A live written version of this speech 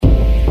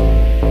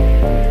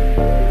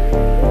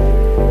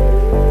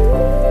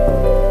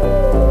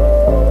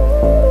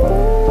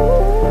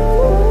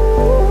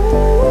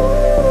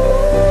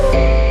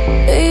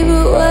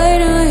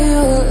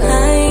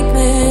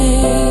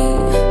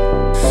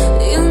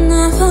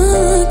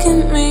look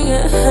at me,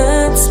 it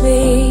hurts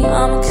me.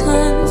 I'm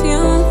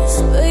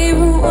confused. Baby,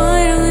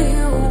 why do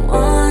you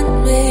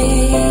want me?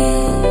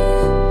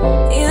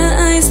 Your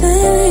eyes,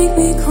 they make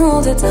me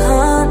cold, it's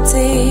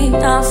haunting.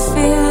 I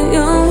feel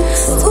you.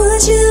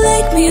 Would you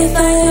like me if I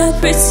had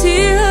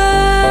prettier?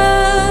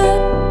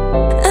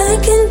 I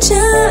can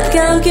check,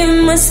 I'll get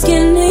my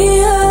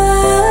skinnier.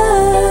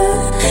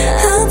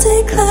 I'll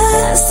take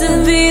class to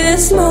be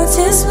this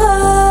mortified.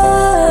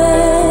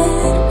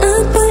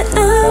 I'll put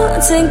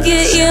out to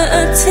get your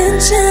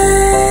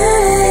attention.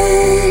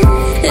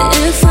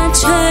 If I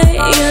try,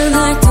 you're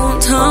like, don't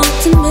talk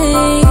to me.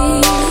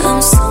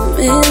 I'm so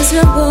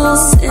miserable,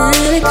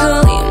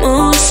 cynical,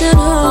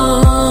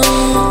 emotional.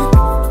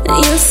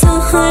 You're so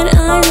hard, I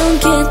don't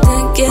get the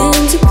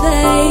game to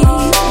play.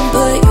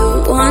 But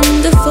you're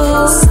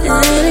wonderful,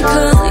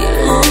 cynical,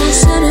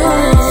 emotional.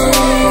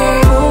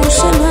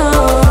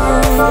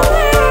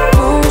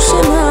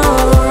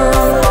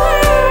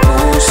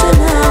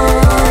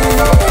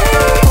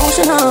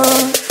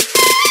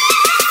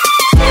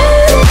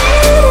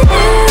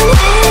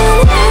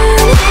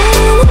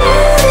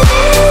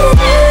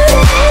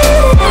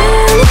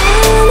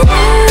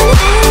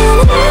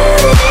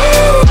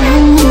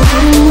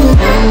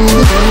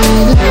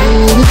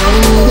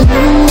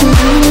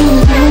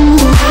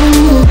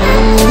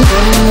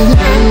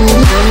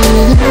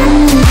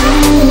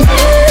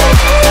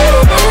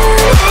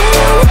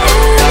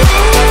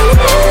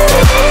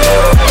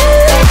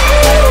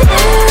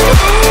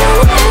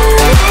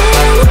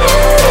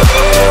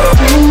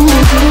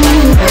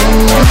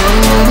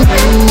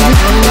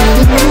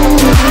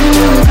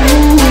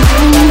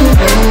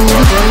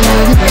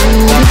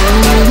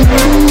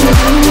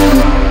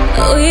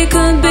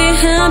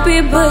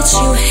 But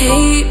you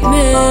hate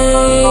me.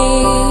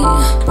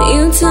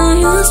 You tell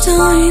your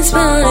stories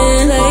about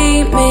it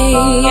lately.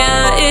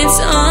 Yeah, it's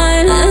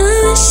on a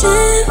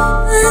ship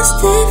that's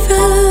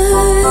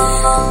different.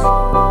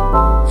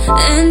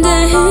 And I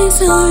ain't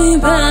sorry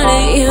about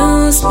it,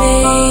 use me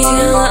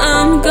till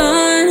I'm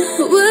gone.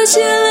 Would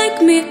you like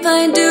me if I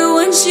do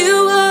what you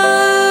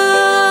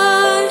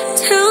want?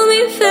 Tell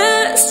me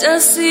fast, I'll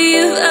see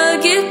if I'll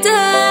get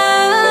that.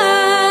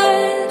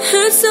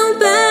 Hurts so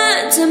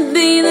bad to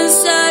be the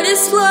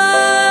saddest one.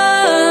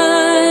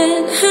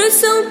 Hurts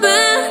so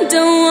bad,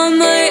 don't want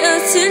my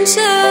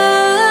attention.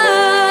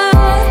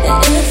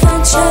 If I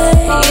try,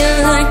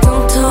 you're like,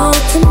 don't talk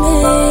to me.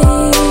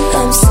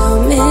 I'm so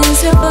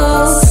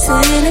miserable,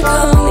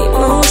 cynical,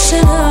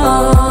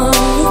 emotional.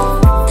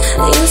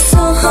 You're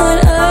so hard,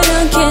 I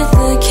don't get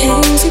the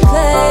game to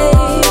play.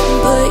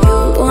 But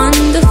you're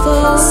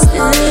wonderful,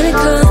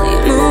 cynical,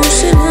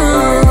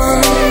 emotional.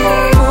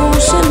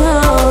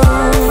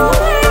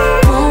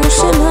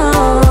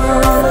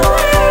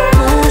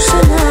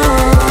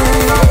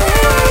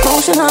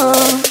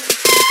 Emotional.